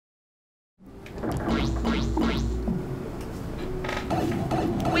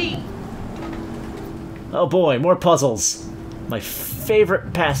Oh boy, more puzzles. My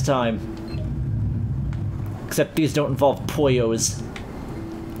favorite pastime. Except these don't involve Poyos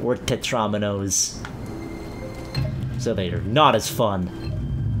or Tetraminos. So they are not as fun.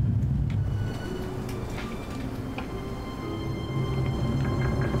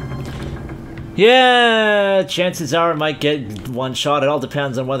 Yeah, chances are I might get one shot. It all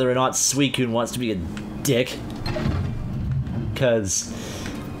depends on whether or not Suicune wants to be a dick. Cause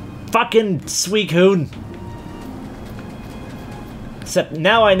fucking Suicune. Except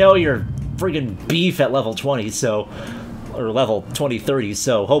now I know you're friggin' beef at level 20, so... or level 20-30,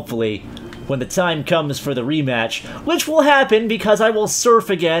 so hopefully when the time comes for the rematch, which will happen because I will surf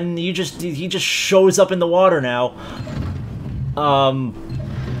again, he just shows up in the water now.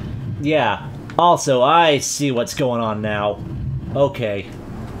 Yeah. Also, I see what's going on now. Okay.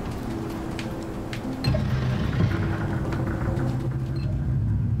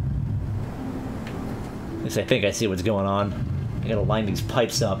 At least I think I see what's going on. I gotta line these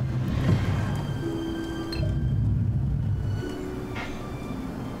pipes up.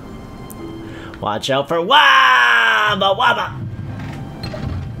 Watch out for Wabba Wabba!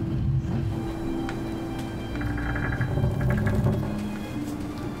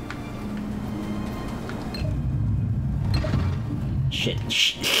 Shit!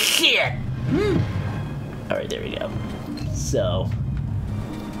 Alright, there we go. So...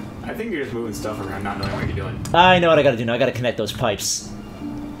 I think you're just moving stuff around, not knowing what you're doing. I know what I gotta do now. I gotta connect those pipes.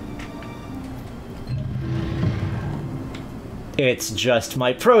 It's just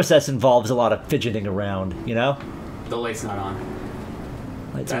my process involves a lot of fidgeting around, you know? The light's not on.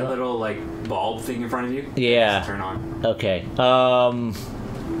 Lights that are little, like, bulb thing in front of you? Yeah. Turn on. Okay.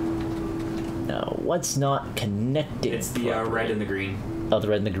 No, what's not connected? It's the red and the green. Oh, the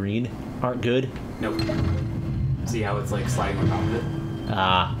red and the green aren't good? Nope. See how it's, like, sliding on top of it?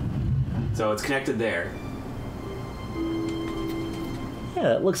 Ah. So it's connected there.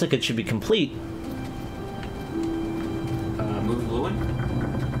 Yeah, it looks like it should be complete. Move the blue one.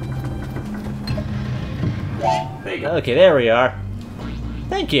 There you go. Okay, there we are.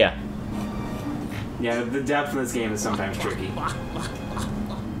 Thank you. Yeah, the depth in this game is sometimes tricky.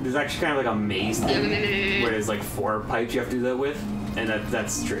 There's actually kind of like a maze thing where there's like 4 pipes you have to do that with, and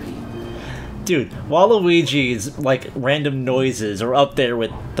that's tricky. Dude, Waluigi's like random noises are up there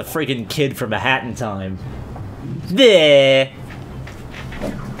with the freaking kid from A Hat in Time. There.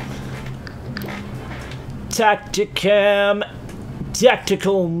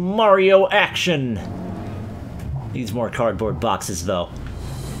 Tactical Mario action. Needs more cardboard boxes though.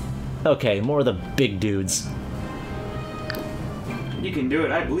 Okay, more of the big dudes. You can do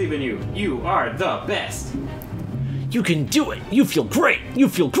it. I believe in you. You are the best. You can do it. You feel great. You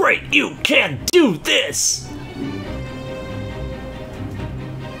feel great. You can do this.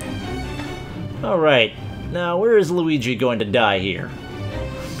 All right. Now, where is Luigi going to die here?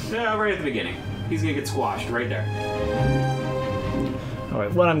 Yeah, right at the beginning. He's gonna get squashed right there. All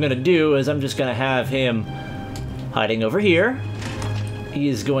right. What I'm gonna do is I'm just gonna have him hiding over here. He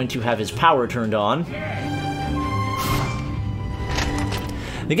is going to have his power turned on.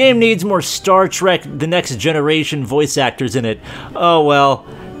 The game needs more Star Trek The Next Generation voice actors in it. Oh, well.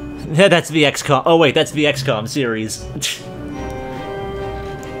 That's the XCOM. Oh, wait, that's the XCOM series.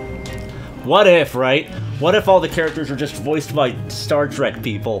 What if, right? What if all the characters were just voiced by Star Trek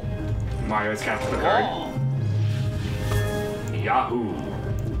people? Mario's captured the card. Yahoo!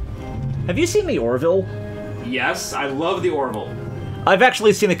 Have you seen the Orville? Yes, I love the Orville. I've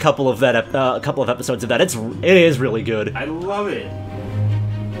actually seen a couple of episodes of that. It is really good. I love it.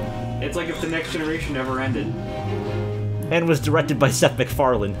 It's like if The Next Generation never ended. And was directed by Seth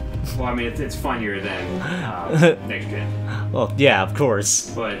MacFarlane. Well, I mean, it's funnier than Next Gen. Well, yeah, of course.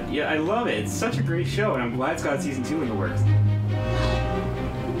 But, yeah, I love it. It's such a great show, and I'm glad it's got Season 2 in the works.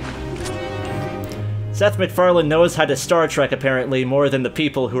 Seth MacFarlane knows how to Star Trek, apparently, more than the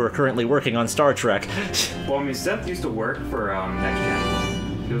people who are currently working on Star Trek. Well, I mean, Seth used to work for Next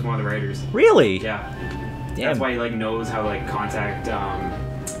Gen. He was one of the writers. Really? Yeah. Damn. That's why he, like, knows how to, like, contact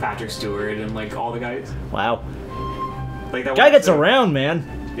Patrick Stewart and, like, all the guys. Wow. Like that Guy gets around, man.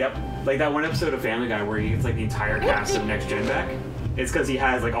 Yep. Like that one episode of Family Guy where he gets, like, the entire cast of Next Gen back. It's because he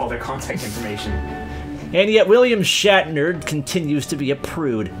has, like, all their contact information. And yet William Shatner continues to be a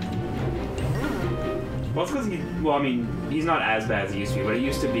prude. Well, it's because well, I mean, he's not as bad as he used to be, but it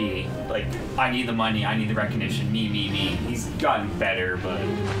used to be, like, I need the money, I need the recognition, me. He's gotten better, but...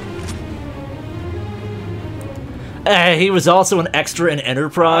 He was also an extra in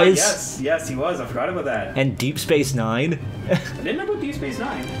Enterprise. Yes, he was. I forgot about that. And Deep Space Nine. I didn't know about Deep Space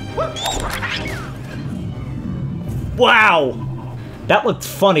Nine. Wow! That looked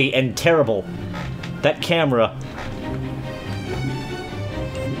funny and terrible. That camera.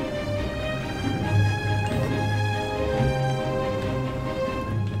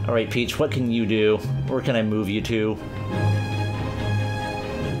 Alright, Peach, what can you do? Where can I move you to?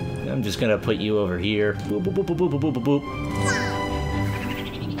 I'm just gonna put you over here. Boop, boop, boop, boop, boop, boop, boop, boop.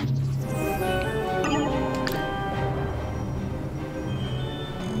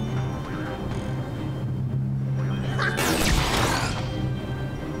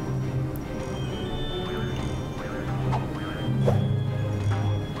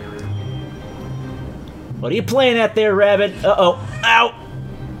 What are you playing at there, Rabbit? Uh-oh. Ow!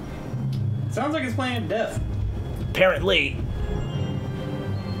 Sounds like it's playing death. Apparently.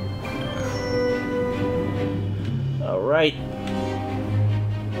 Alright.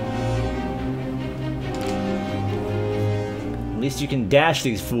 At least you can dash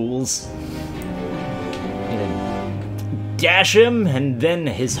these fools. Dash him, and then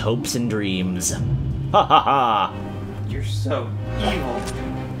his hopes and dreams. Ha ha ha! You're so evil.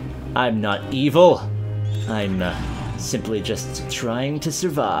 I'm not evil. I'm simply just trying to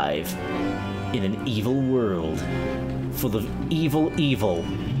survive in an evil world full of evil,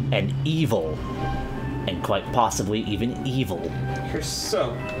 and quite possibly even evil. You're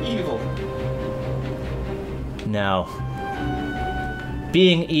so evil. Now,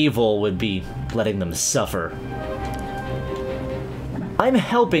 being evil would be letting them suffer. I'm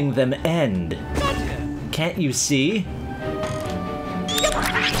helping them end. Can't you see?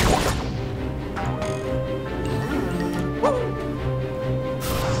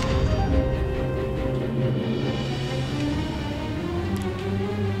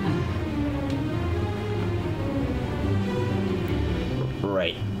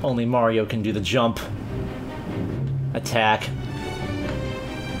 Right. Only Mario can do the jump. Attack.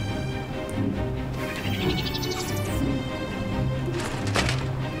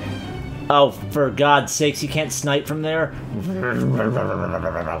 Oh, for God's sakes, you can't snipe from there?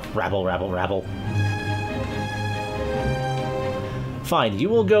 Rabble, rabble, rabble. Fine, you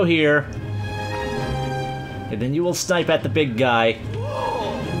will go here. And then you will snipe at the big guy.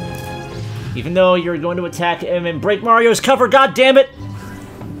 Even though you're going to attack him and break Mario's cover, God damn it!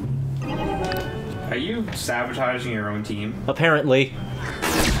 Are you sabotaging your own team? Apparently.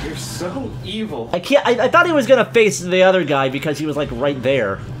 You're so evil. I can't. I thought he was gonna face the other guy because he was like right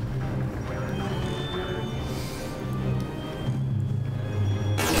there.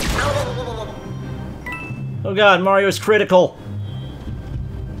 Oh God, Mario's critical.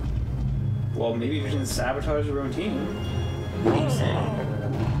 Well, maybe you shouldn't sabotage your own team. What are you saying?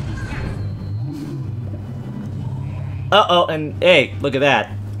 Uh-oh, and hey, look at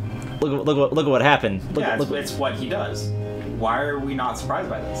that. Look at what happened. Look, It's what he does. Why are we not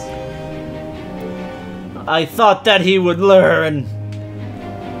surprised by this? I thought that he would learn.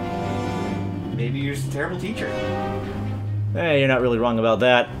 Maybe you're just a terrible teacher. Hey, you're not really wrong about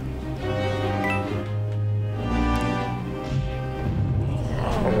that.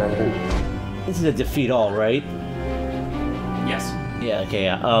 This is a defeat all, right? Yes. Yeah, okay,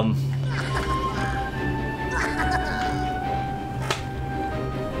 yeah,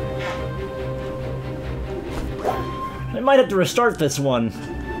 I might have to restart this one.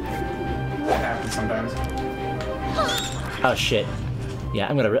 That happens sometimes. Oh shit. Yeah,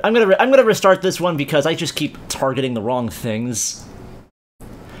 I'm gonna restart this one because I just keep targeting the wrong things.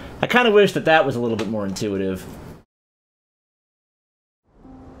 I kind of wish that that was a little bit more intuitive.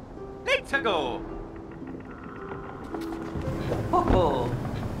 Let's go. Oh.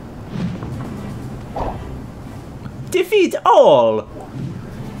 Defeat all.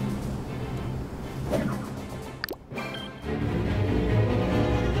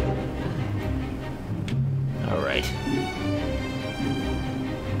 All right.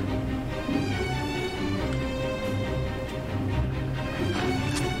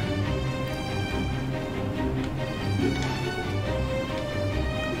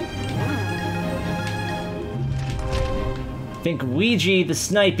 I think Luigi the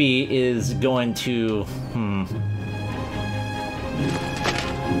Snipey is going to...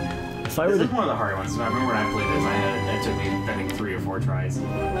 If I were This to... is one of the hard ones. I remember when I played this, it took me, I think, 3 or 4 tries.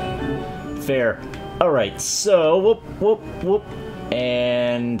 Fair. Alright, so... Whoop, whoop, whoop.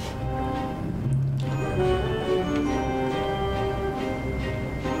 And...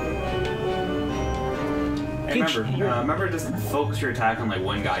 Hey, remember just focus your attack on, like,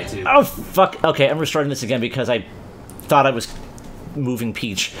 one guy, too. Oh, fuck. Okay, I'm restarting this again because I thought I was moving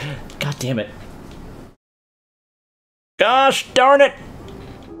Peach. God damn it. Gosh darn it!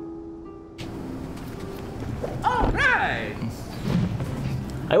 Alright.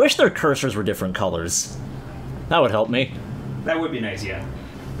 I wish their cursors were different colors. That would help me. That would be nice, yeah.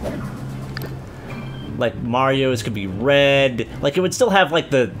 Like Mario's could be red. Like it would still have like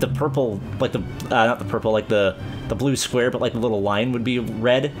the purple, like the not the purple, like the blue square, but like the little line would be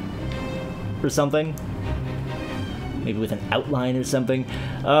red or something. Maybe with an outline or something.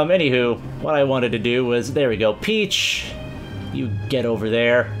 Anywho, what I wanted to do was, there we go, Peach, you get over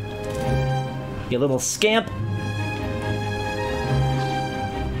there, you little scamp.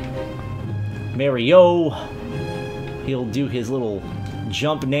 Mario, he'll do his little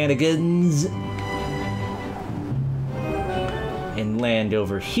jump nanigans and land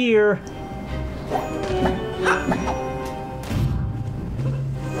over here.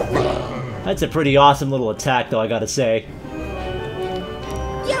 That's a pretty awesome little attack, though, I gotta say.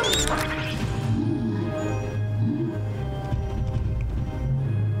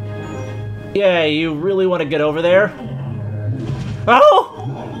 Yeah, you really want to get over there? Oh!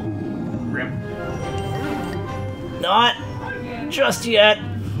 Rip. Not just yet.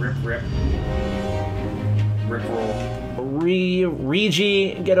 Rip, rip. Rip roll.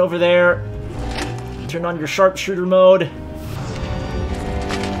 Luigi, get over there. Turn on your sharpshooter mode.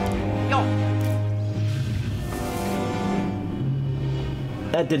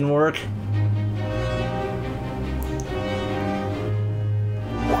 That didn't work.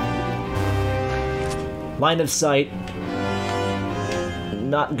 Line of sight.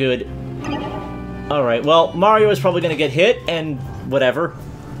 Not good. Alright, well, Mario is probably gonna get hit, and whatever.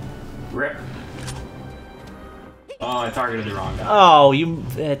 Rip. Oh, I targeted the wrong guy. Oh, you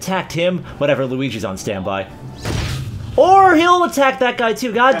attacked him? Whatever, Luigi's on standby. Or he'll attack that guy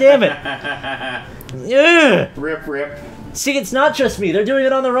too, god damn it! Yeah. Rip, rip. See, it's not just me, they're doing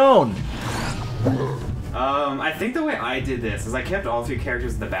it on their own. I think the way I did this is I kept all three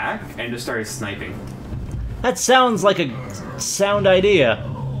characters at the back and just started sniping. That sounds like a sound idea.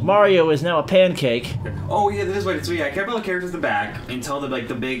 Mario is now a pancake. Oh yeah, that is what it's. So yeah, I kept all the characters at the back until the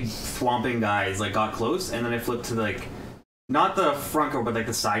big swamping guys got close, and then I flipped to not the front cover, but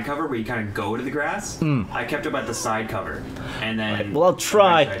the side cover where you kind of go to the grass. I kept them at the side cover, and then. Right, well, I'll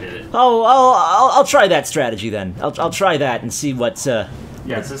try. I did it. I'll try that strategy then. I'll try that and see what's yeah,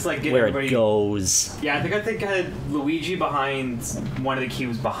 it's just getting where everybody. It goes. Yeah, I think I had Luigi behind one of the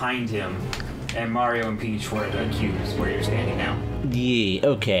cubes behind him, and Mario and Peach were the cubes where you're standing now. Yeah.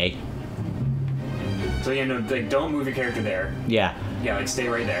 Okay. So yeah, no, don't move your character there. Yeah. Yeah, stay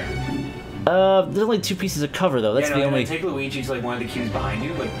right there. There's only 2 pieces of cover though. That's yeah, no, the only. Take Luigi to one of the cubes behind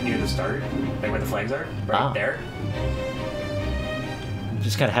you, near the start, where the flags are, right there.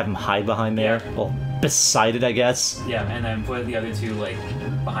 Just kind of have him hide behind there. Yeah. Well, beside it, I guess. Yeah, and then put the other 2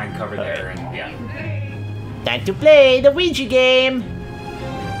 behind cover there, and yeah. Time to play the Ouija game.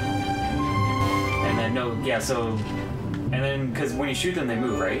 And then and then because when you shoot them, they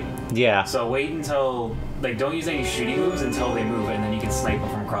move, right? Yeah. So wait until don't use any shooting moves until they move, and then you can snipe them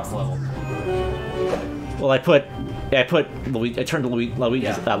from across the level. Well, I turned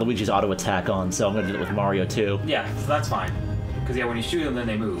Luigi's auto attack on, so I'm gonna do it with Mario too. Yeah, so that's fine. Because when you shoot them, then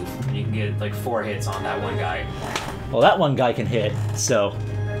they move, and you can get 4 hits on that one guy. Well, that one guy can hit, so.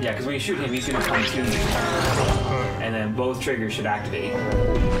 Yeah, because when you shoot him, he's gonna come to you, and then both triggers should activate.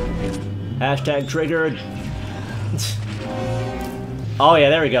 Hashtag triggered. Oh yeah,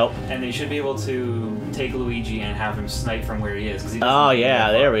 there we go. And they should be able to take Luigi and have him snipe from where he is. Oh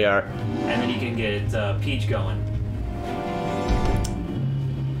yeah, there we are. And then you can get Peach going.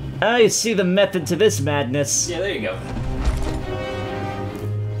 I see the method to this madness. Yeah, there you go.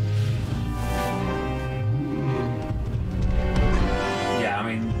 Yeah, I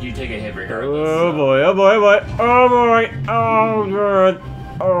mean, you take a hit regardless. Oh boy, oh boy, oh boy, oh boy, oh good.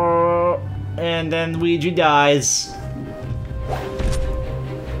 Oh, and then Luigi dies.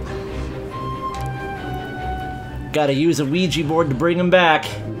 Gotta use a Ouija board to bring him back.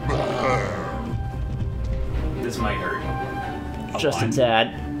 This might hurt. Just a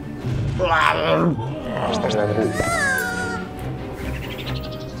tad.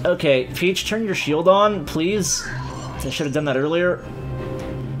 Okay, Peach, turn your shield on, please. I should have done that earlier.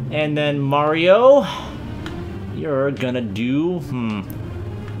 And then Mario, you're gonna do...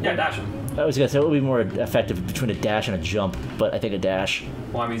 Yeah, dash him. I was gonna say it would be more effective between a dash and a jump, but I think a dash.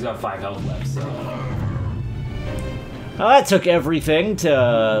 Well, I mean, he's got 5 health left, so... Oh, that took everything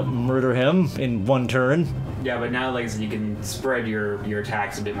to murder him in one turn. Yeah, but now, like I said, you can spread your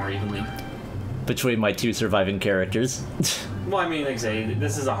attacks a bit more evenly. Between my 2 surviving characters. Well, I mean, like I say,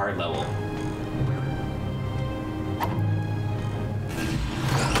 this is a hard level.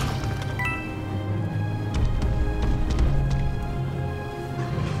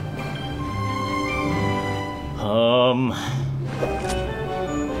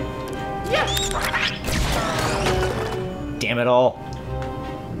 Damn it all.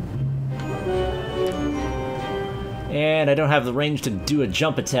 And I don't have the range to do a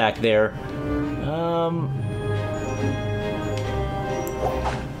jump attack there.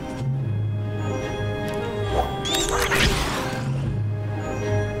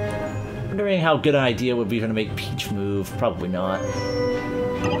 Wondering how good an idea would be to make Peach move. Probably not.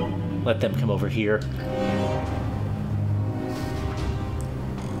 Let them come over here.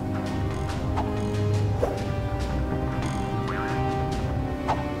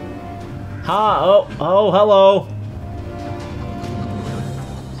 Ha! Oh, hello!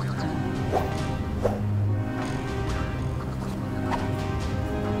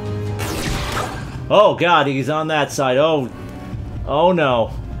 Oh god, he's on that side. Oh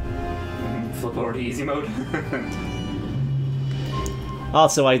no. Flip over to easy mode.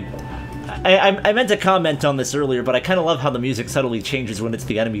 Also, I meant to comment on this earlier, but I kind of love how the music subtly changes when it's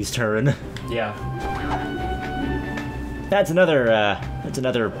the enemy's turn. Yeah. That's another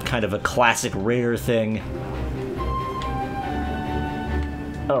kind of a classic rare thing.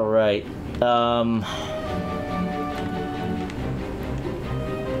 All right.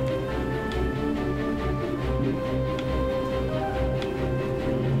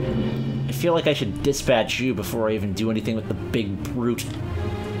 I feel like I should dispatch you before I even do anything with the big brute.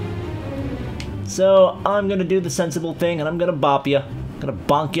 So I'm gonna do the sensible thing, and I'm gonna bop you. I'm gonna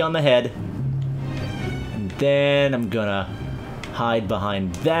bonk you on the head. And then I'm gonna hide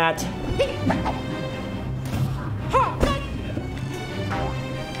behind that.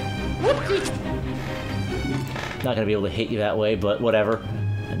 Not gonna be able to hit you that way, but whatever.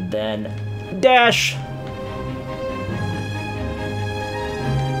 And then dash!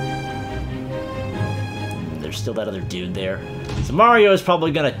 There's still that other dude there. So Mario is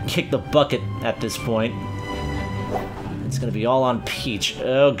probably gonna kick the bucket at this point. It's gonna be all on Peach.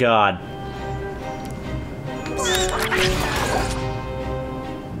 Oh god.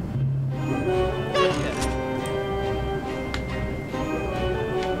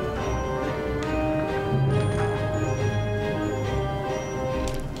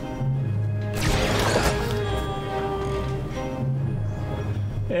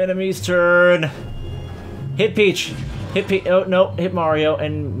 Enemy's turn. Hit Peach. Hit Peach. Oh, no. Hit Mario.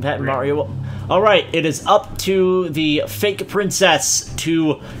 And that Mario. Alright, it is up to the fake princess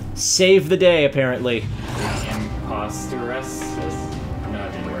to save the day, apparently. Imposteress? No,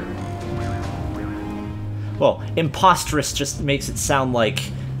 it didn't work. Well, impostress just makes it sound like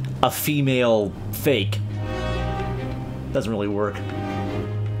a female fake. Doesn't really work. The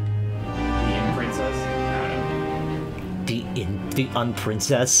princess? The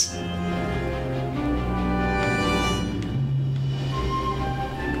unprincess.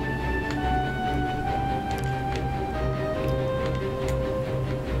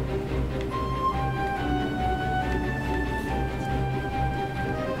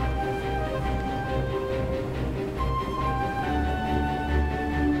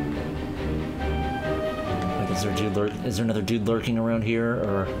 Is there another dude lurking around here,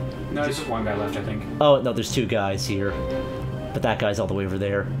 or? No, there's just one guy left, I think. Oh, no, there's two guys here. But that guy's all the way over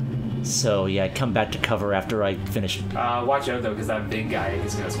there. So, yeah, come back to cover after I finish. Watch out, though, because that big guy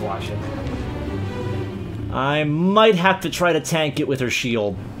is going to squash it. I might have to try to tank it with her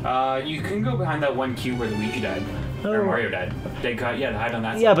shield. You can go behind that one cube where Luigi died. Or Mario died. Yeah, hide on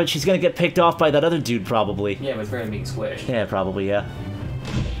that side. Yeah, but she's going to get picked off by that other dude, probably. Yeah, but it's better than being squished. Yeah, probably, yeah.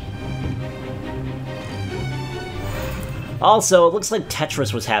 Also, it looks like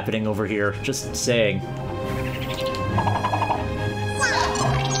Tetris was happening over here. Just saying.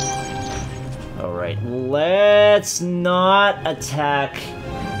 Alright, let's not attack.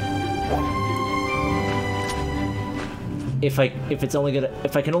 If I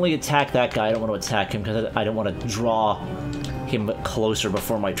can only attack that guy, I don't want to attack him because I don't want to draw him closer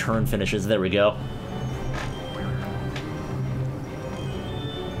before my turn finishes. There we go.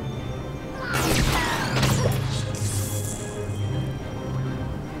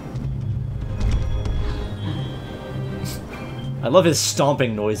 I love his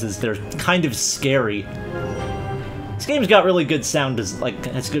stomping noises. They're kind of scary. This game's got really good sound, it's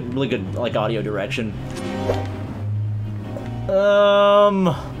really good audio direction.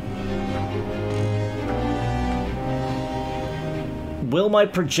 Will my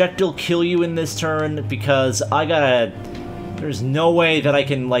projectile kill you in this turn? Because there's no way that I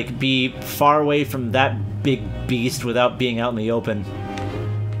can be far away from that big beast without being out in the open.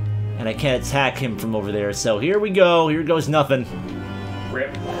 And I can't attack him from over there, so here we go. Here goes nothing.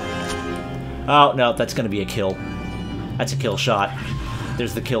 Rip. Oh, no, that's gonna be a kill. That's a kill shot.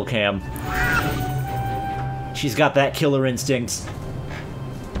 There's the kill cam. She's got that killer instinct.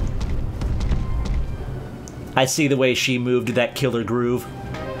 I see the way she moved to that killer groove.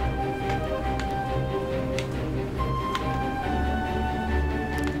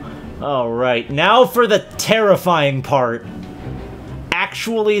 Alright, now for the terrifying part.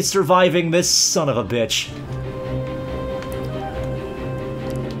 Actually surviving this son of a bitch.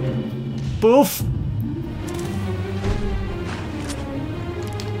 Boof!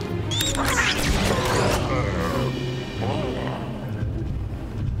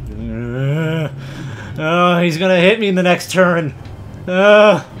 Oh, he's gonna hit me in the next turn.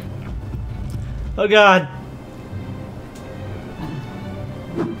 Oh god.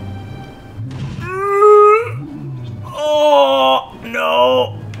 Oh,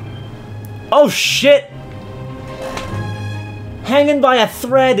 no. Oh, shit. Hanging by a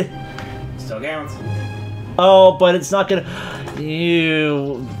thread. Still counts. Oh, but it's not gonna...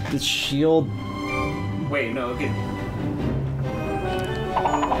 Ew. The shield... Wait, no, okay.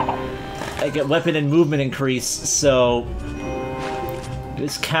 I get weapon and movement increase, so...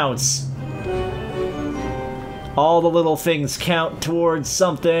 This counts. All the little things count towards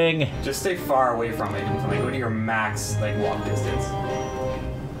something. Just stay far away from it. Like, go to your max, like, walk distance.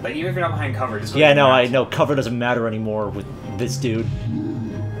 Like, even if you're not behind cover, just go to Yeah, your no, I max. know. Cover doesn't matter anymore with this dude.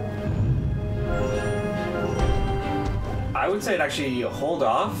 I would say it actually hold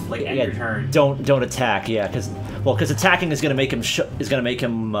off, like, end your turn. Don't attack, yeah, because attacking is gonna make him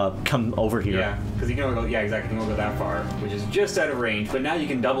come over here. Yeah, because you can only go, yeah, exactly, you can only go that far, which is just out of range, but now you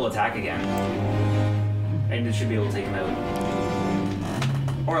can double attack again. And it should be able to take him out.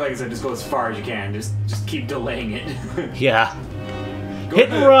 Or, like I said, just go as far as you can. Just keep delaying it. Yeah. Go Hit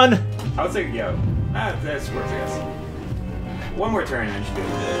and run! I would say, yeah, that's worse, I guess. One more turn and then should be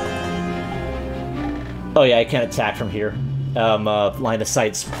able to. Oh yeah, I can't attack from here. Line of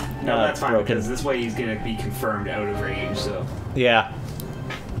sight's No, that's fine, broken. because this way he's going to be confirmed out of range, so... Yeah.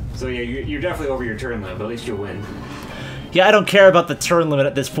 So yeah, you're definitely over your turn limit, but at least you'll win. Yeah, I don't care about the turn limit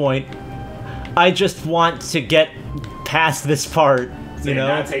at this point. I just want to get past this part, So you know?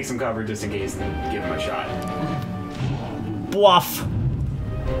 now take some cover just in case and give him a shot. Bluff!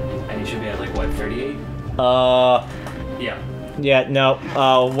 And he should be at, like, what, 38? Yeah. Yeah, no,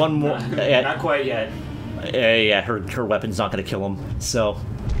 one more... yeah, Not quite yet. yeah, her weapon's not gonna kill him, so...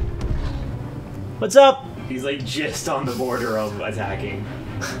 What's up? He's, like, just on the border of attacking.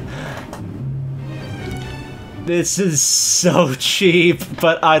 This is so cheap,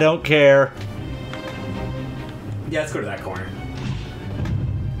 but I don't care. Yeah, let's go to that corner.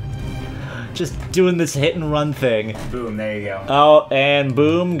 Just doing this hit and run thing. Boom, there you go. Oh, and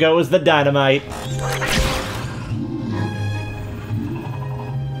boom goes the dynamite.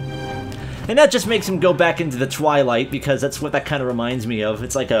 And that just makes him go back into the Twilight, because that's what that kind of reminds me of.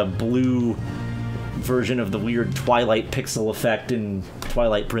 It's like a blue version of the weird Twilight pixel effect in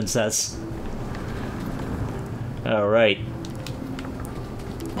Twilight Princess. Alright.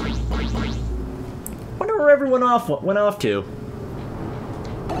 Wonder where everyone went off to.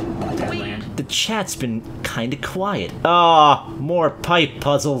 Deadland. The chat's been kinda quiet. Ah, more pipe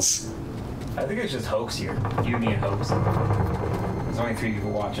puzzles. I think it's just Hoax here. You, me, and Hoax. There's only 3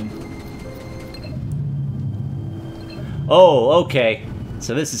 people watching. Oh, okay.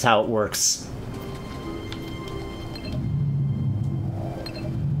 So this is how it works.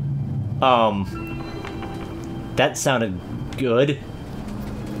 That sounded good.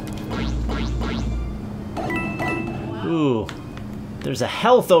 Ooh. There's a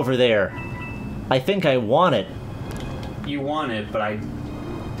health over there. I think I want it. You want it, but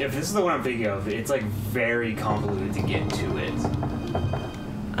if this is the one I'm thinking of, it's like very convoluted to get to it.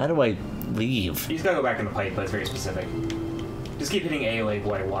 How do I leave? You just gotta go back in the pipe, but it's very specific. Just keep hitting A like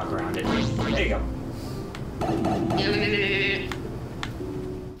while I walk around it. There you go.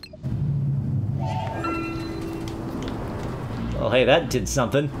 Well, hey, that did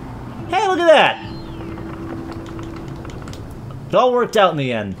something. Hey, look at that! It all worked out in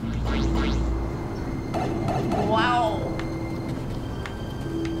the end. Wow.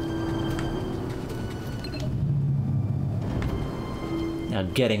 Now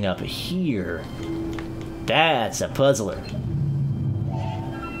getting up here. That's a puzzler.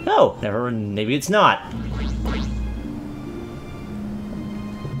 Oh, never. Maybe it's not.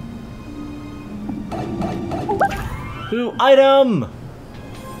 Ooh, item!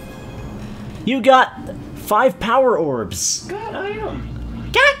 You got 5 power orbs. Got item.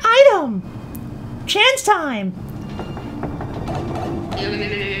 Got item! Chance time!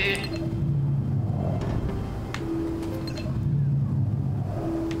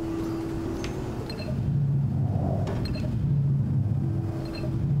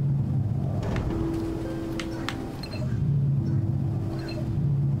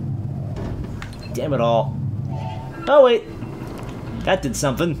 Damn it all. Oh, wait. That did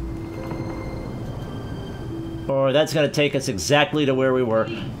something. Or that's gonna take us exactly to where we were.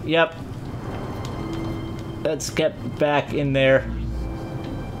 Yep. Let's get back in there.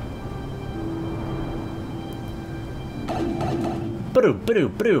 Ba-doop,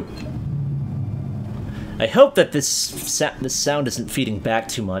 ba-doop, ba-doop. I hope that this sound isn't feeding back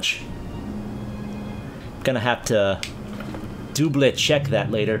too much. Gonna have to double check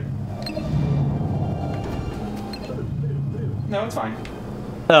that later. No, it's fine.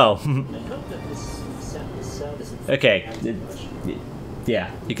 Oh. Okay. Yeah,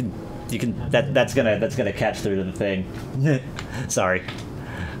 you can. That's gonna catch through to the thing. Sorry.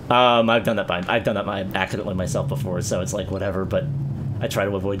 I've done that by accidentally myself before, so it's like whatever. But I try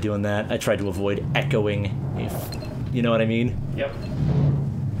to avoid doing that. I try to avoid echoing, if you know what I mean. Yep.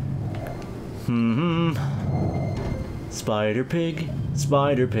 Spider Pig,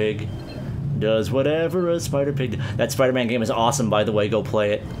 does whatever a Spider Pig. That Spider-Man game is awesome, by the way. Go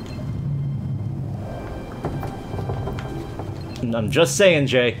play it. I'm just saying,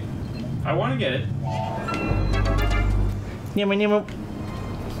 Jay. I want to get it.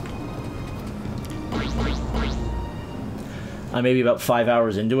 I'm maybe about 5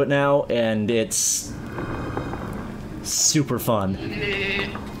 hours into it now, and it's super fun.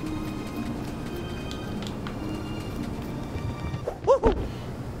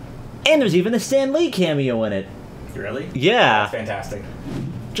 And there's even a Stan Lee cameo in it. Really? Yeah. That's fantastic.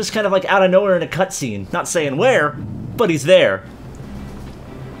 Just kind of like out of nowhere in a cutscene. Not saying where, but he's there.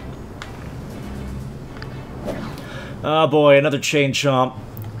 Oh boy, another chain chomp.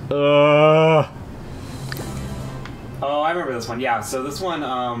 Oh, I remember this one. Yeah, so this one,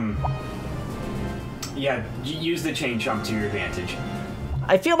 yeah, use the chain chomp to your advantage.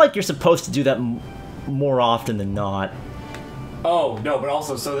 I feel like you're supposed to do that more often than not. Oh, no, but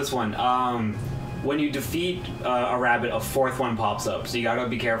also, so this one, when you defeat a rabbit, a fourth one pops up, so you gotta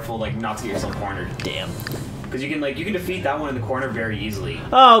be careful, like, not to get yourself cornered. Damn. Because you can defeat that one in the corner very easily.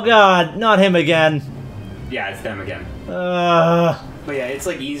 Oh god, not him again. Yeah, it's them again. Uh... But yeah, it's,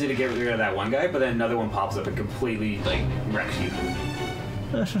 like, easy to get rid of that one guy, but then another one pops up and completely, like, wrecks you.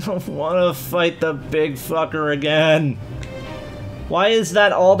 I don't want to fight the big fucker again. Why is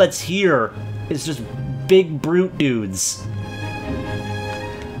that all that's here? It's just big brute dudes.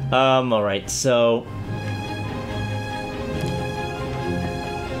 Alright, so...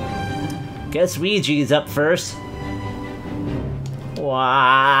 Guess Luigi's up first.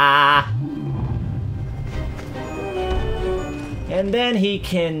 Wah! And then he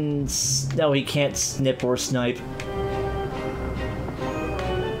can... No, he can't snip or snipe.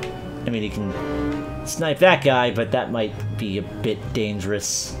 I mean, he can snipe that guy, but that might be a bit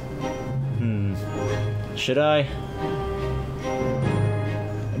dangerous. Should I?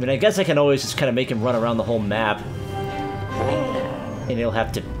 I mean, I guess I can always just kind of make him run around the whole map. And he'll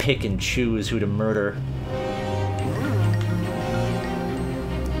have to pick and choose who to murder.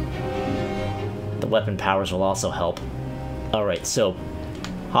 The weapon powers will also help. Alright, so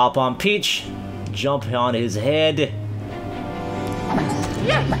hop on Peach, jump on his head,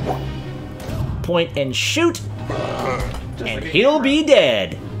 point and shoot, and he'll be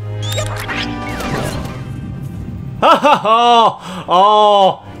dead. Ha ha ha!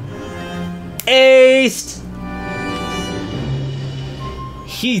 Oh! Aced!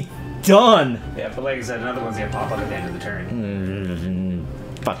 He done! Yeah, but like I said, another one's gonna pop up at the end of the turn.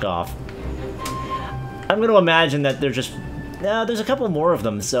 Fuck off. I'm gonna imagine that they're just... there's a couple more of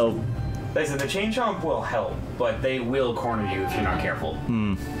them, so... Like I said, the chain chomp will help, but they will corner you if you're not careful.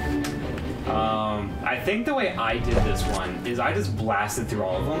 I think the way I did this one is I just blasted through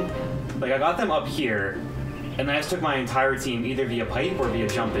all of them. Like, I got them up here, and then I just took my entire team either via pipe or via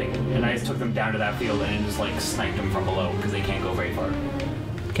jumping, and I just took them down to that field and just, like, sniped them from below, because they can't go very far.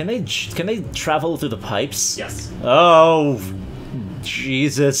 Can they travel through the pipes? Yes. Oh,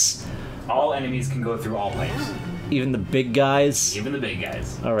 Jesus. All enemies can go through all pipes. Even the big guys? Even the big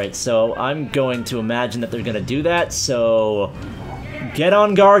guys. Alright, so I'm going to imagine that they're gonna do that, so... Get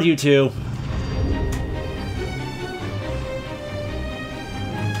on guard, you two.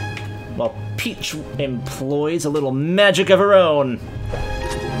 While Peach employs a little magic of her own.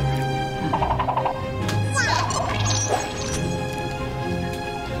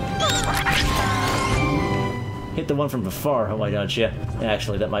 Hit the one from afar, oh, why don't you?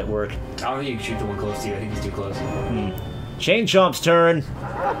 Actually, that might work. I don't think you can shoot the one close to you. I think he's too close. Chain Chomp's turn.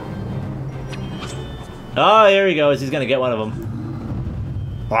 Oh, here he goes. He's gonna get one of them.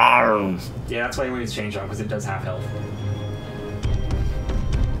 Yeah, that's why you want to use Chain Chomp, because it does half health.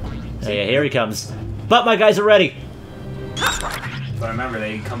 Oh, yeah, here he comes. But my guys are ready. But remember,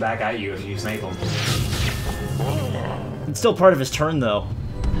 they come back at you if you snipe them. It's still part of his turn, though.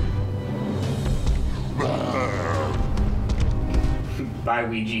 Bye,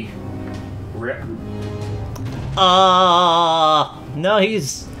 Ouija. Rip. No,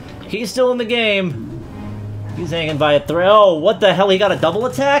 he's still in the game. He's hanging by a thread. Oh, what the hell? He got a double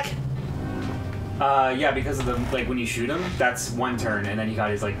attack? Yeah, because of the, like, when you shoot him, that's one turn, and then he got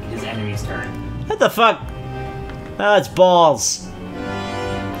his, like, his enemy's turn. What the fuck? Ah, it's balls.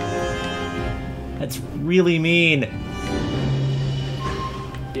 That's really mean.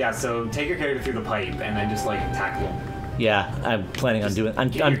 Yeah, so take your character through the pipe, and then just, like, tackle him. Yeah, I'm planning on doing.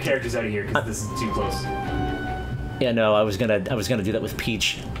 Get your characters out of here, because this is too close. Yeah, no, I was gonna do that with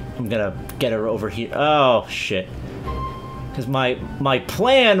Peach. I'm gonna get her over here. Oh shit. Because my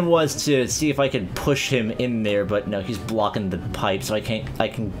plan was to see if I could push him in there, but no, he's blocking the pipe, so I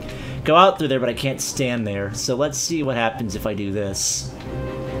can go out through there, but I can't stand there. So let's see what happens if I do this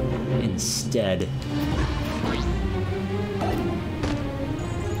instead.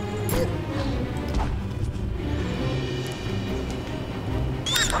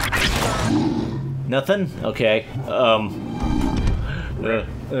 Nothing? Okay. Oh god.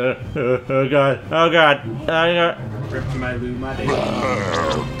 Oh god. Oh god. Rip my Lou, my Daisy.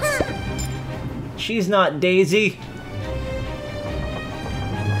 She's not Daisy.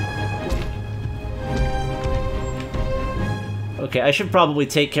 Okay, I should probably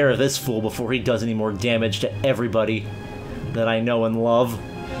take care of this fool before he does any more damage to everybody that I know and love.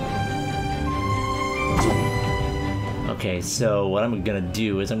 Okay, so what I'm gonna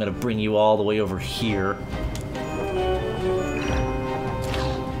do is I'm gonna bring you all the way over here.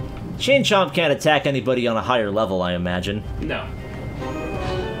 Chain Chomp can't attack anybody on a higher level, I imagine. No.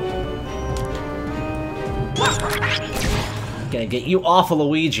 Gonna get you off of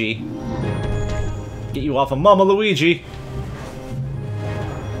Luigi. Get you off of Mama Luigi.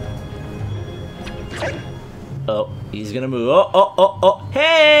 Oh, he's gonna move. Oh,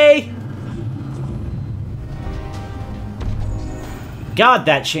 hey! God,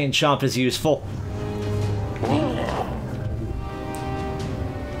 that Chain Chomp is useful.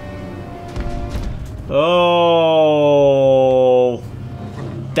 Oh,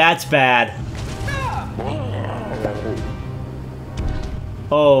 that's bad.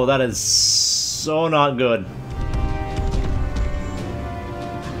 Oh, that is so not good.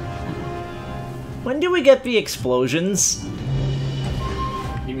 When do we get the explosions?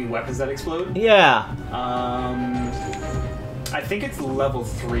 You mean weapons that explode? Yeah. I think it's level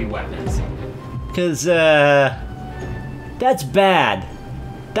 3 weapons. Cause, that's bad.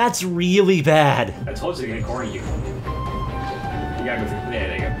 That's really bad. I told you to get corny, you. You gotta go through. Yeah,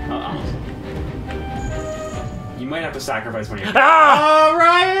 there you go. You might have to sacrifice one of your. Ah! Oh,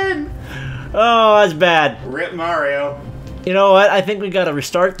 Ryan! Oh, that's bad. Rip Mario. You know what? I think we gotta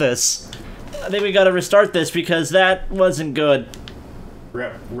restart this. I think we gotta restart this because that wasn't good.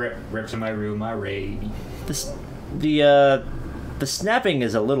 Rip to my room, my raid. The snapping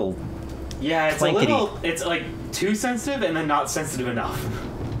is a little. Yeah, it's plankety. a little. It's like too sensitive and then not sensitive enough.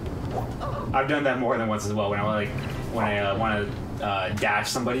 I've done that more than once as well when I want to dash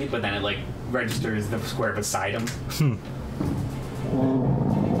somebody, but then it like registers the square beside him.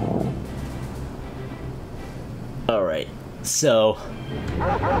 All right, so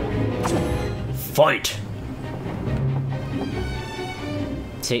fight.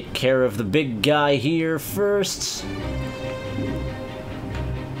 Take care of the big guy here first.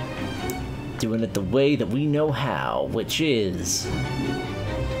 Doing it the way that we know how, which is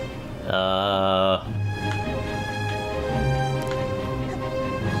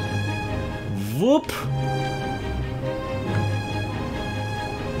whoop.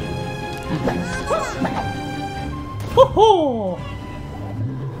 Woohoo!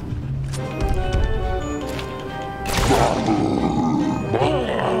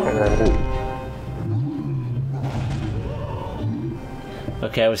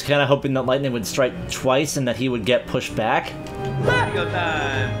 Okay, I was kind of hoping that lightning would strike twice and that he would get pushed back. Mario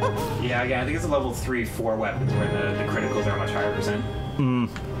time! Yeah, again, I think it's a level 3-4 weapons where the criticals are a much higher percent.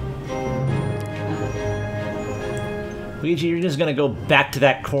 Luigi, you're just gonna go back to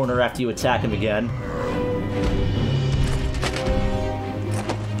that corner after you attack him again.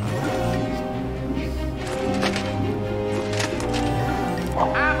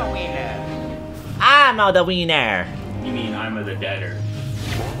 I'm a winner! I'm the winner! You mean I'm the deader?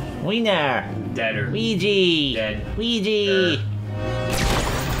 Winner! Deader. Luigi! Dead. Luigi!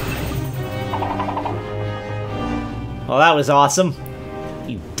 Well, that was awesome.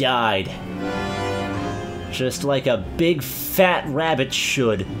 He died. Just like a big fat rabbit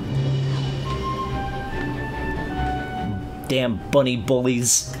should. Damn bunny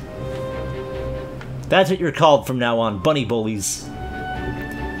bullies. That's what you're called from now on, bunny bullies.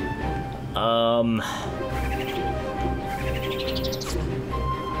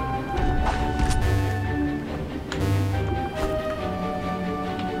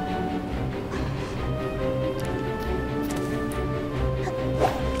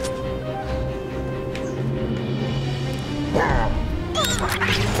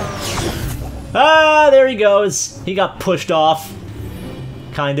 Ah, there he goes. He got pushed off.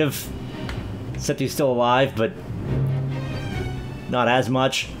 Kind of. Except he's still alive, but not as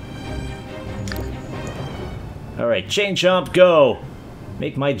much. Alright, chain chomp, go!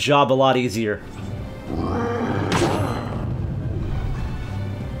 Make my job a lot easier.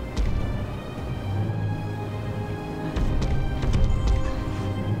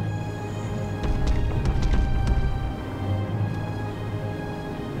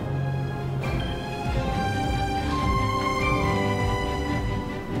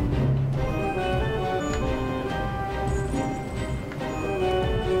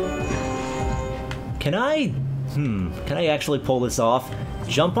 Can I actually pull this off?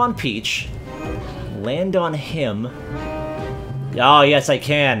 Jump on Peach, land on him. Oh, yes, I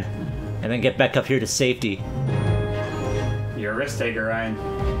can. And then get back up here to safety. You're a risk taker, Ryan.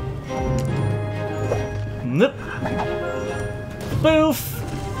 Nope. Boof!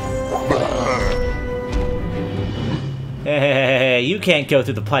 Hey, you can't go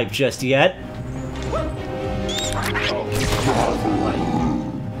through the pipe just yet.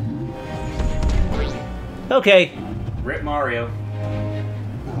 Okay. Rip Mario.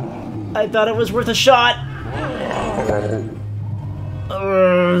 I thought it was worth a shot.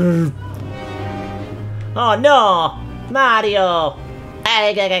 Oh no! Mario!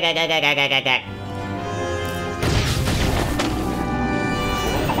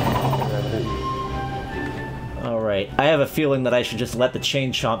 Alright, I have a feeling that I should just let the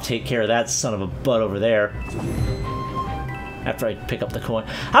chain chomp take care of that son of a butt over there. After I pick up the coin.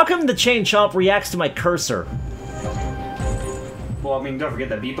 How come the chain chomp reacts to my cursor? Well, I mean, don't forget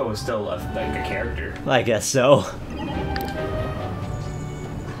that Beepo is still like a character. I guess so.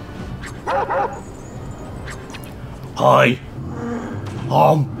 Hi.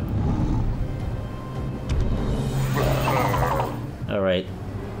 Alright.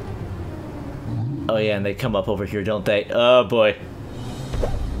 Oh yeah, and they come up over here, don't they? Oh boy.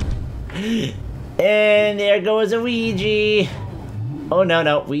 And there goes a Luigi. Oh no,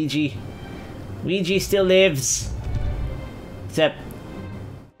 no, Luigi. Luigi still lives. Except...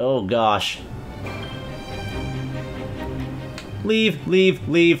 oh gosh. Leave, leave,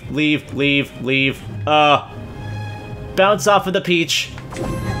 leave, leave, leave, leave. Bounce off of the Peach.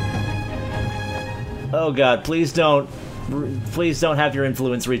 Oh god, please don't have your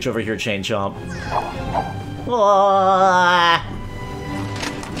influence reach over here, Chain Chomp.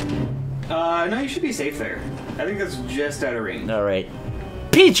 No, you should be safe there. I think that's just out of range. Alright.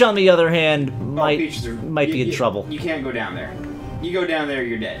 Peach, on the other hand, might be in trouble. You can't go down there. You go down there,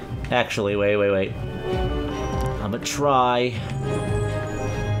 you're dead. Actually, wait. I'ma try.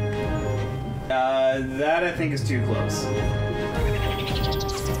 That I think is too close.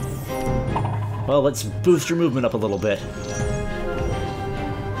 Well, let's boost your movement up a little bit.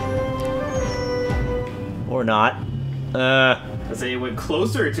 Or not. Let's say it went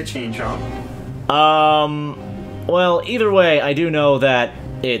closer to Chain Chomp. Well, either way, I do know that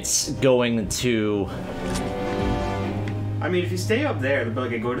it's going to... I mean, if you stay up there, the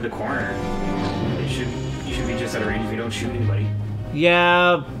like go to the corner, you should be just out of range if you don't shoot anybody.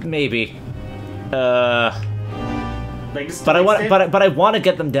 Yeah, maybe. Like, but I want to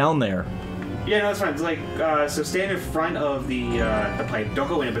get them down there. Yeah, no, that's fine. It's like, so stand in front of the pipe. Don't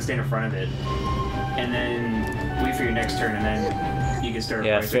go in it, but stand in front of it, and then wait for your next turn, and then you can start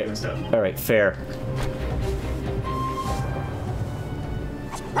doing stuff. All right, fair.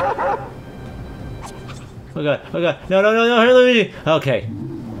 Oh god, no, okay.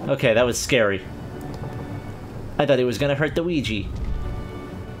 Okay, that was scary. I thought it was gonna hurt the Ouija.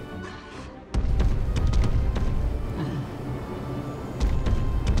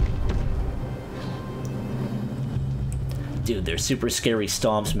 Dude, they're super scary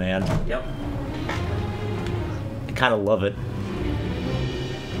stomps, man. Yep. I kinda love it.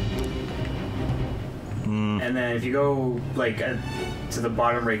 And then if you go, like, to the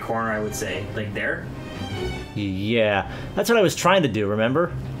bottom right corner, I would say, like, there. Yeah, that's what I was trying to do,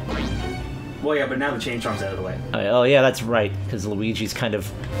 remember? Well, yeah, but now the Chain Chomp's out of the way. Oh, yeah, that's right, because Luigi's kind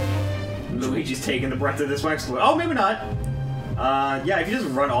of... Luigi's taking the brunt of this one. Oh, maybe not. Yeah, if you just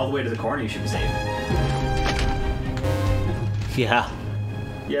run all the way to the corner, you should be safe. Yeah.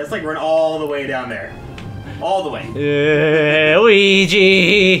 Yeah, it's like run all the way down there. All the way.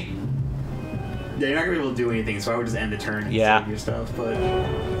 Luigi! Yeah, you're not gonna be able to do anything, so I would just end the turn and Yeah. save your stuff, but...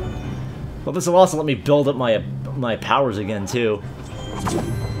 Well, this will also let me build up my powers again, too.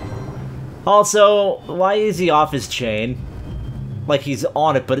 Also, why is he off his chain? Like, he's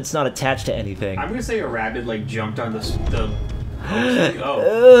on it, but it's not attached to anything. I'm gonna say a rabbit, like, jumped on the oh,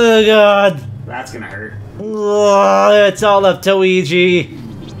 Oh, God. that's gonna hurt. Ugh, it's all up to Luigi.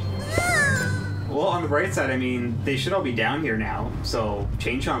 Well, on the bright side, I mean, they should all be down here now, so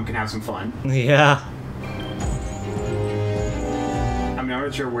Chain Chomp can have some fun. Yeah. I mean, I'm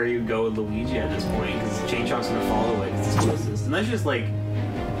not sure where you go with Luigi at this point, because Chain Chomp's gonna follow it, 'cause it's closest. Unless you just, like...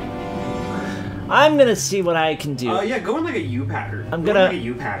 I'm gonna see what I can do. Yeah, go in, like, a U pattern. I'm Go in, gonna- like, a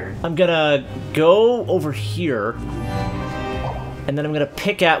U pattern. I'm gonna go over here, and then I'm gonna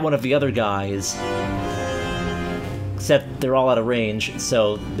pick at one of the other guys. Except they're all out of range,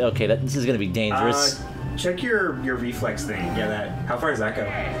 so okay, this is gonna be dangerous. Check your reflex thing. Yeah, that. How far does that go?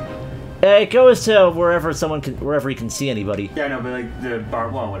 It goes to wherever wherever he can see anybody. Yeah, no, but like the bar,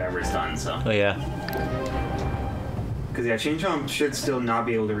 well, whatever, it's done. So. Oh yeah. Because yeah, Chain Chomp should still not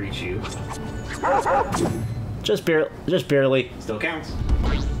be able to reach you. Just barely. Still counts.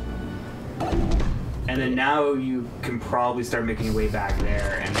 And then now you can probably start making your way back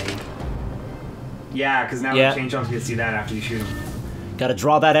there, and then. Yeah, because now Yeah. Chain Chomp's gonna see that after you shoot him. Gotta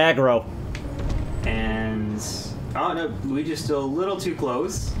draw that aggro. And oh no, Luigi's still a little too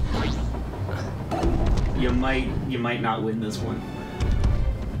close. You might not win this one.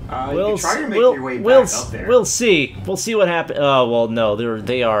 You can try to make your way back up there. We'll see. We'll see what happens. Oh well, no,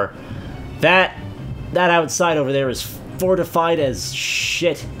 they are. That outside over there is fortified as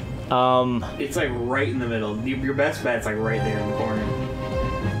shit. It's like right in the middle. Your best bet's like right there in the corner.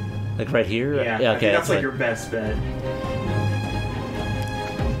 Like right here. Yeah, okay. I think that's like right. your best bet.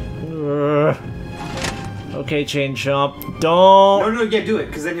 Okay, Chain Chomp, don't. No, yeah, do it,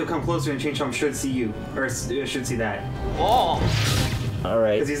 because then he'll come closer and Chain Chomp should see you, or should see that. Oh. All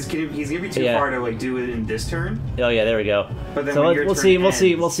right. Because he's gonna be too Yeah. far to like do it in this turn. Oh yeah, there we go. But then so when your we'll turn see.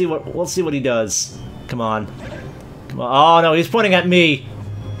 ends- We'll see what he does. Come on. Come on. Oh no, he's pointing at me.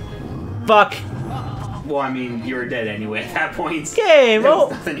 Fuck. Well, I mean, you were dead anyway at that point. Game There was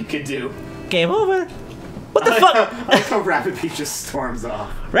over. nothing you could do. Game over. What the fuck? I like how Rapid Peach just storms off.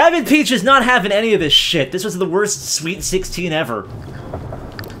 Rabbid Peach is not having any of this shit. This was the worst Sweet 16 ever.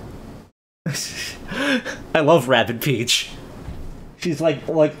 I love Rabbid Peach. She's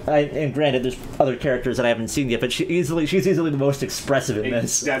and granted, there's other characters that I haven't seen yet, but she's easily the most expressive in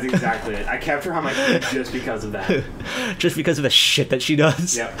this. That's exactly it. I kept her on my team just because of that. Just because of the shit that she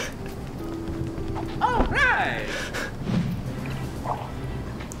does. Yep. All right.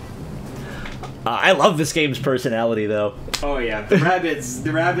 I love this game's personality, though. Oh yeah, the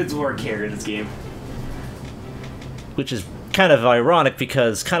Rabbids were a care in this game. Which is kind of ironic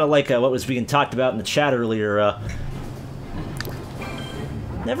because, kind of like what was being talked about in the chat earlier,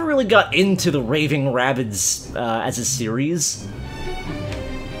 never really got into the Raving Rabbids as a series.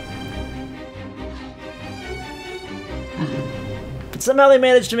 But somehow they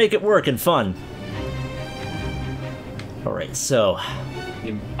managed to make it work and fun. Alright, so...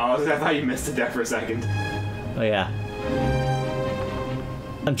 I thought you missed it there for a second. Oh yeah.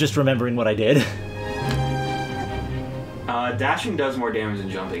 I'm just remembering what I did. Dashing does more damage than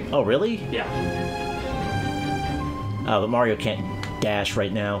jumping. Oh, really? Yeah. Oh, but Mario can't dash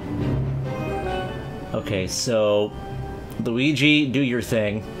right now. Okay, so... Luigi, do your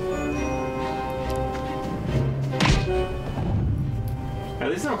thing. At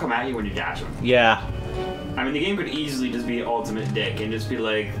least they don't come at you when you dash them. Yeah. I mean, the game could easily just be ultimate dick and just be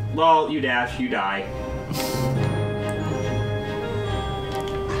like, well, you dash, you die.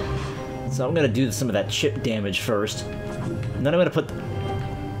 So I'm gonna do some of that chip damage first. And then I'm gonna put...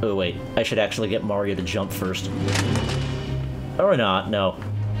 Oh, wait. I should actually get Mario to jump first. Or not, no.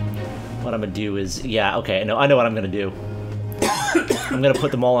 What I'm gonna do is... Yeah, okay, no, I know what I'm gonna do. I'm gonna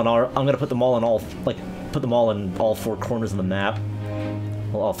put them all in put them all in all four corners of the map.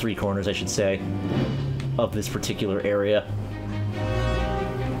 Well, all three corners, I should say, of this particular area.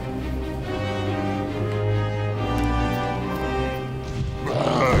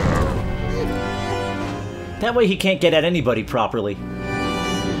 That way he can't get at anybody properly.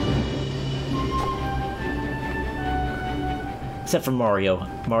 Except for Mario.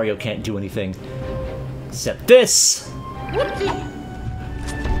 Mario can't do anything. Except this!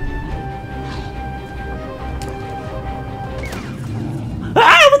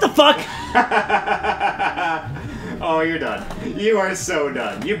 Ah! What the fuck? Oh, you're done. You are so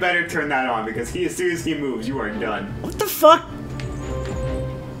done. You better turn that on because as soon as he moves, you are done. What the fuck?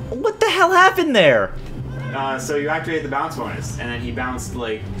 What the hell happened there? So you activate the bounce bonus, and then he bounced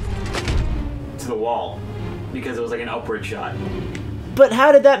like to the wall because it was like an upward shot. But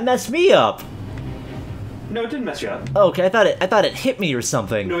how did that mess me up? No, it didn't mess you up. Okay, I thought it hit me or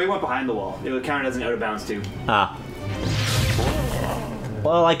something. No, he went behind the wall. It would count as an out of bounds too. Ah.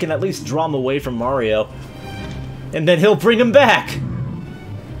 Well, I can at least draw him away from Mario. And then he'll bring him back.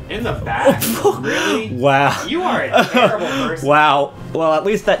 In the back? Really? Wow. You are a terrible person. Wow. Well, at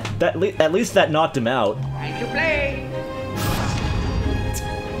least that knocked him out. Thank you, play.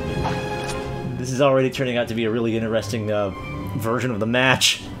 This is already turning out to be a really interesting version of the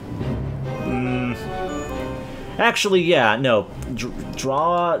match. Actually, yeah, no.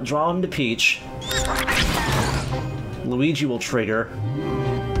 Draw him to Peach. Luigi will trigger.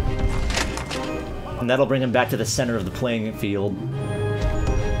 And that'll bring him back to the center of the playing field.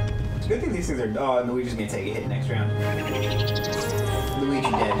 It's a good thing these things are... Oh, and Luigi's gonna take a hit next round.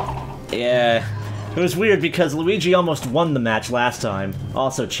 Luigi dead. Yeah. It was weird because Luigi almost won the match last time.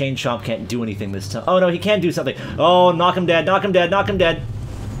 Also, Chain Chomp can't do anything this time. Oh no, he can do something. Oh, knock him dead, knock him dead, knock him dead.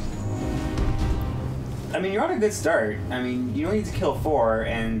 I mean, you're on a good start. I mean, you only need to kill 4,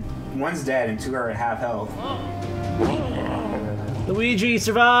 and 1's dead and 2 are at half health. Luigi,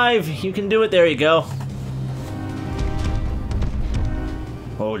 survive! You can do it, there you go.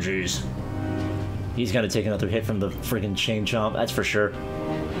 Oh jeez. He's gonna take another hit from the friggin' Chain Chomp, that's for sure.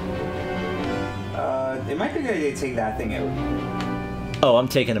 It might be a good idea to take that thing out. Oh, I'm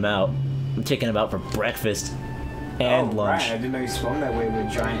taking him out. I'm taking him out for breakfast and lunch. Right. I didn't know you swung that way with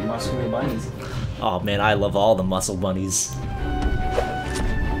giant muscular bunnies. Oh man, I love all the muscle bunnies.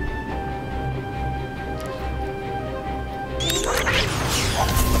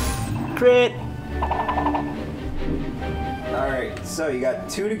 Crit! Alright, so you got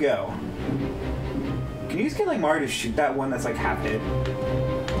 2 to go. Can you just get like Mario to shoot that one that's like half hit?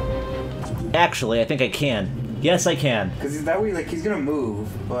 Actually, I think I can. Yes, I can. Because that way, like, he's gonna move,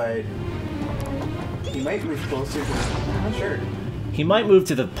 but he might move closer to. I'm not sure. He might move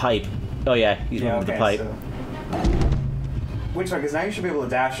to the pipe. Oh yeah, he's moving to the pipe. So. Which one? Because now you should be able to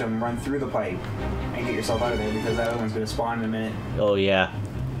dash him, run through the pipe, and get yourself out of there, because that other one's gonna spawn in a minute. Oh yeah.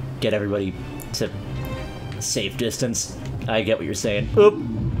 Get everybody to safe distance. I get what you're saying. Oop.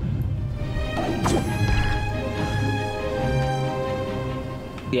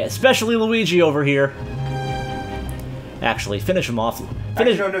 Yeah, especially Luigi over here. Actually, finish him off.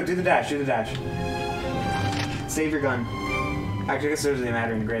 Finish. Actually, no, do the dash, do the dash. Save your gun. Actually, I guess it doesn't really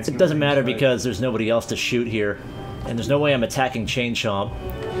matter in the grand scheme. It doesn't matter because there's nobody else to shoot here. And there's no way I'm attacking Chain Chomp.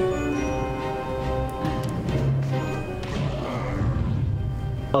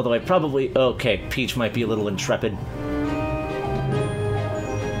 Although I probably... Okay, Peach might be a little intrepid.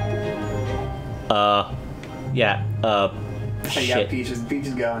 Yeah, shit. Yeah, Peach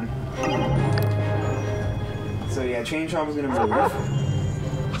is gone. So yeah, Chain Chomp is gonna move.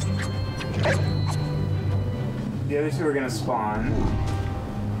 The other 2 are gonna spawn.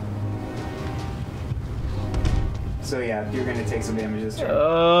 So yeah, you're gonna take some damage this turn.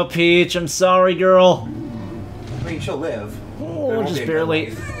 Oh, Peach, I'm sorry, girl. I mean, she'll live. Oh, just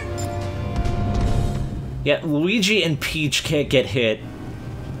barely. Yeah, Luigi and Peach can't get hit,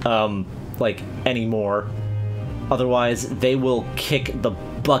 like, anymore. Otherwise, they will kick the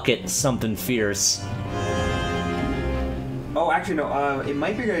bucket something fierce. Oh, actually, no, it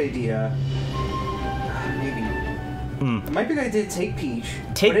might be a good idea. Maybe. It might be a good idea to take Peach.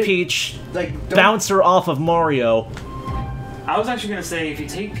 Take Peach, like, bounce her off of Mario. I was actually gonna say, if you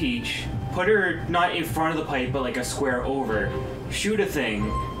take Peach, put her not in front of the pipe, but like a square over, shoot a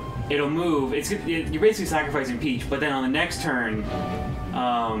thing, it'll move. You're basically sacrificing Peach, but then on the next turn,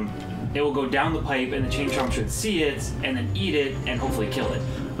 it will go down the pipe, and the Chain Chomp should see it, and then eat it, and hopefully kill it.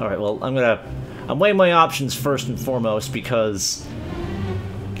 Alright, well, I'm weighing my options first and foremost, because...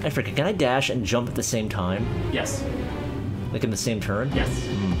 I forget, can I dash and jump at the same time? Yes. Like in the same turn? Yes.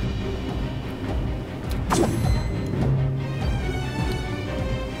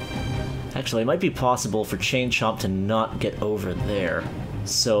 Actually, it might be possible for Chain Chomp to not get over there.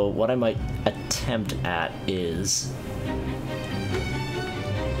 So what I might attempt at is...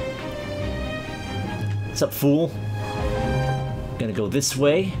 What's up, fool? Gonna go this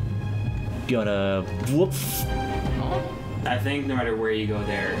way. Gonna... Whoop. I think no matter where you go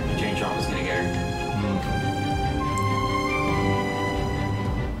there, Chain Chomp is gonna get her.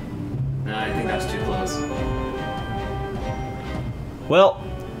 No, I think that's too close. Well,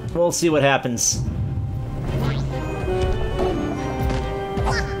 we'll see what happens.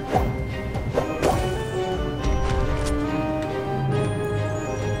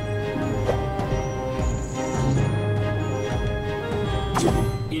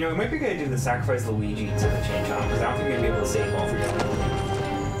 You know, it might be a good idea to sacrifice Luigi to the Chain Chomp, because I don't think you're going to be able to save all 3 of them.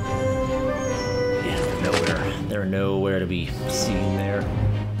 They're nowhere to be seen there.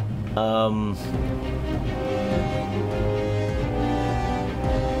 Oh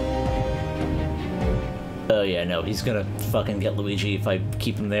yeah, no, he's gonna fucking get Luigi if I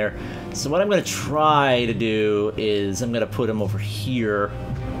keep him there. So what I'm gonna try to do is I'm gonna put him over here.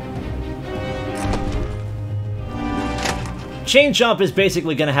 Chain Chomp is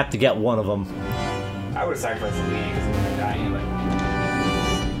basically gonna have to get one of them. I would have sacrificed Luigi because he's gonna die anyway.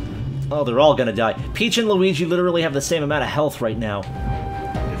 Oh, they're all gonna die. Peach and Luigi literally have the same amount of health right now.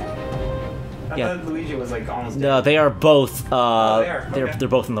 I Yeah. thought Luigi was like almost dead. No, they are both. they are. Okay. They're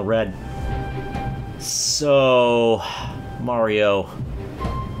both in the red. So, Mario,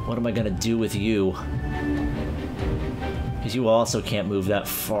 what am I gonna do with you? Because you also can't move that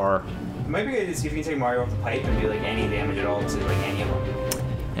far. It might be good to see if you can take Mario off the pipe and do like any damage at all to like any of them.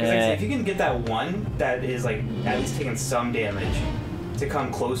 'Cause, like, if you can get that one that is like at least taking some damage to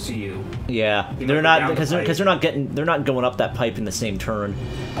come close to you. Yeah, You they're might not go down the because they're not going up that pipe in the same turn.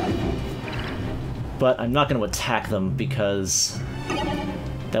 But I'm not going to attack them because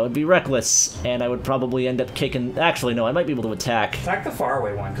that would be reckless, and I would probably end up kicking. Actually, no, I might be able to attack Attack the far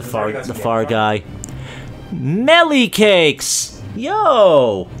away one. the far guy. Melly cakes,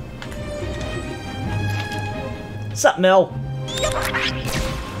 yo. Sup, Mel?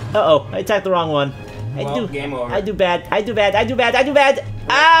 Uh-oh, I attacked the wrong one. Well, game over. I do bad.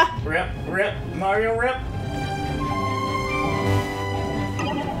 Ah! Rip, Mario, rip.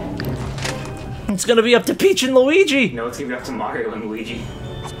 It's gonna be up to Peach and Luigi. No, it's gonna be up to Mario and Luigi.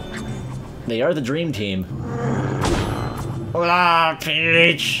 They are the dream team. Ah,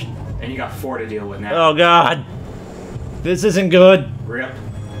 Peach. And you got 4 to deal with now. Oh God, this isn't good. Rip.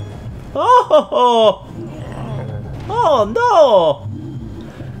 Oh, oh no!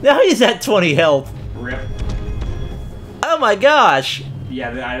 Now he's at 20 health. Rip. Oh my gosh!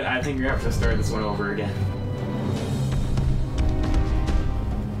 Yeah, I think you're gonna have to start this one over again.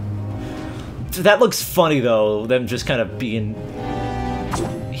 That looks funny though, them just kind of being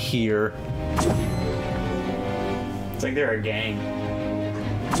here. It's like they're a gang.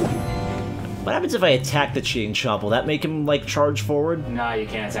 What happens if I attack the Chain Chomp? Will that make him, like, charge forward? Nah, you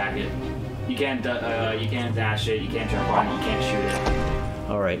can't attack it. You can't dash it, you can't jump on it, you can't shoot it.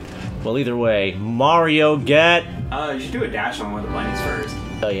 Alright. Well, either way, Mario get... You should do a dash on one of the bunnies first.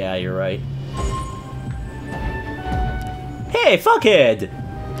 Oh yeah, you're right. Hey, fuckhead!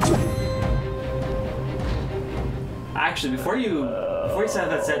 Actually, before you set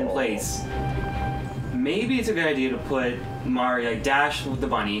that set in place, maybe it's a good idea to put Mario, like, dash with the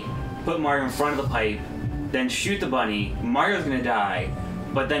bunny, put Mario in front of the pipe, then shoot the bunny. Mario's gonna die,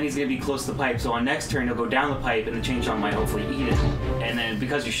 but then he's gonna be close to the pipe, so on next turn he'll go down the pipe and the Chain Chomp might hopefully eat it. And then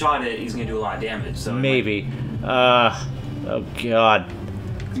because you shot it, he's gonna do a lot of damage. So Maybe. Oh god.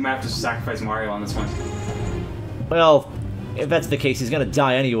 You might have to sacrifice Mario on this one. Well, if that's the case, he's gonna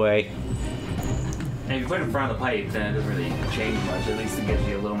die anyway. And if you put it in front of the pipe, then it doesn't really change much. At least it gives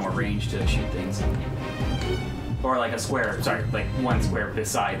you a little more range to shoot things. Or like a square, sorry, like one square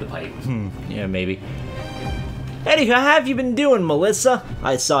beside the pipe. Yeah, maybe. Anywho, how have you been doing, Melissa?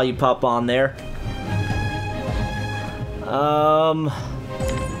 I saw you pop on there.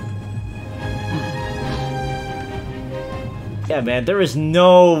 Yeah, man, there is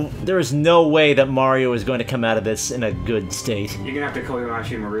no way that Mario is going to come out of this in a good state. You're gonna have to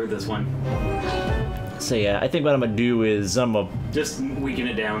Kobayashi Maru this one. So yeah, I think what I'm gonna do is I'm gonna Just weaken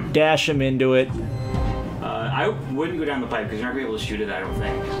it down. dash him into it. I wouldn't go down the pipe because you're not gonna be able to shoot it, I don't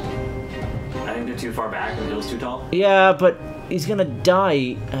think. I think they're too far back and the hill's too tall. Yeah, but he's gonna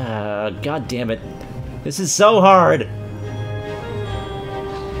die. God damn it. This is so hard. I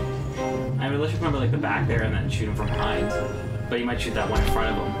mean, unless you remember like the back there and then shoot him from behind. But you might shoot that one in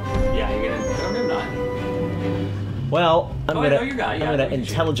front of him. Yeah, you're gonna... Or maybe not. Well, I'm Oh, gonna, no, you got it. I'm Yeah, gonna you can shoot.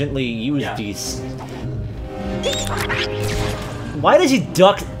 intelligently use Yeah. these. Why does he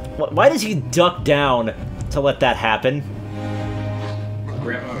duck? Why does he duck down to let that happen?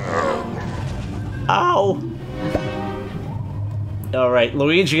 Rip. Ow! All right,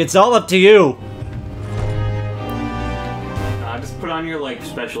 Luigi, it's all up to you. Just put on your like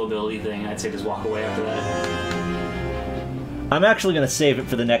special ability thing. I'd say just walk away after that. I'm actually gonna save it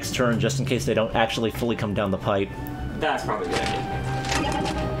for the next turn, just in case they don't actually fully come down the pipe. That's probably a good idea.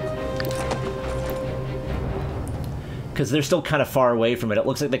 Because they're still kind of far away from it. It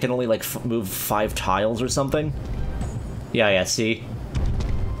looks like they can only, like, move 5 tiles or something. Yeah, see?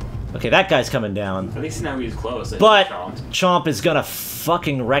 Okay, that guy's coming down. At least now he's close. But Chomp is gonna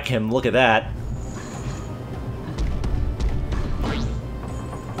fucking wreck him. Look at that.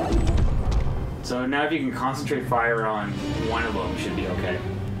 So now if you can concentrate fire on one of them, should be okay.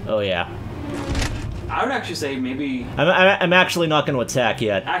 Oh, yeah. I would actually say maybe... I'm actually not going to attack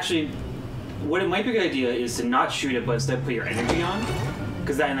yet. Actually, what it might be a good idea is to not shoot it, but instead put your energy on.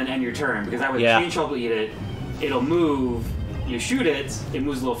 Because then end your turn. Because that way the chain chomp will eat it, it'll move, you shoot it, it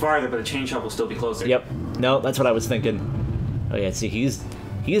moves a little farther, but the chain chomp will still be closer. Yep. No, that's what I was thinking. Oh yeah, see, he's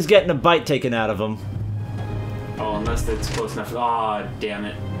getting a bite taken out of him. Oh, unless it's close enough. Aw, damn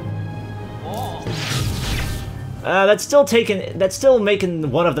it. That's still making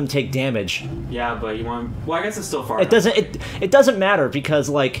one of them take damage. Yeah, but you want... Well, I guess it's still far enough. It doesn't matter, because,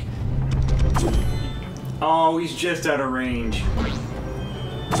 like... Oh, he's just out of range.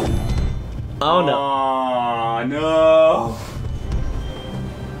 Oh, no. Oh, no.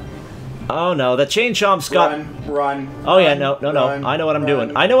 Oh, no, the chain chomp's got... Run. Oh, yeah, no. I know what I'm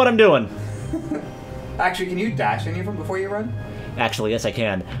doing. I know what I'm doing. Actually, can you dash any of them before you run? Actually, yes, I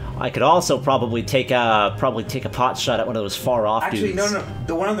can. I could also probably take a pot shot at one of those far off dudes. Actually, no,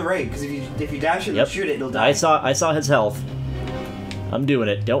 the one on the right. Because if you dash it and shoot it, it'll die. I saw his health. I'm doing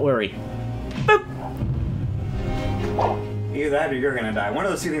it. Don't worry. Boop. Either that or you're gonna die. One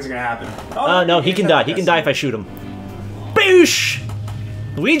of those two things are gonna happen. Oh no, he can die. He can die if I shoot him. Boosh!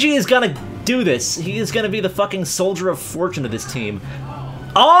 Luigi is gonna do this. He is gonna be the fucking soldier of fortune of this team.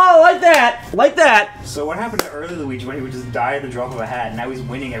 Oh, like that! Like that! So what happened to early Luigi when he would just die at the drop of a hat, and now he's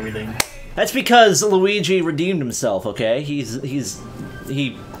winning everything? That's because Luigi redeemed himself, okay? He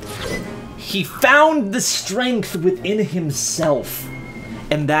found the strength within himself.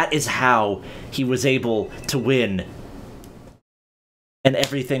 And that is how he was able to win. And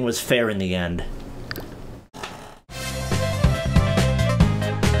everything was fair in the end.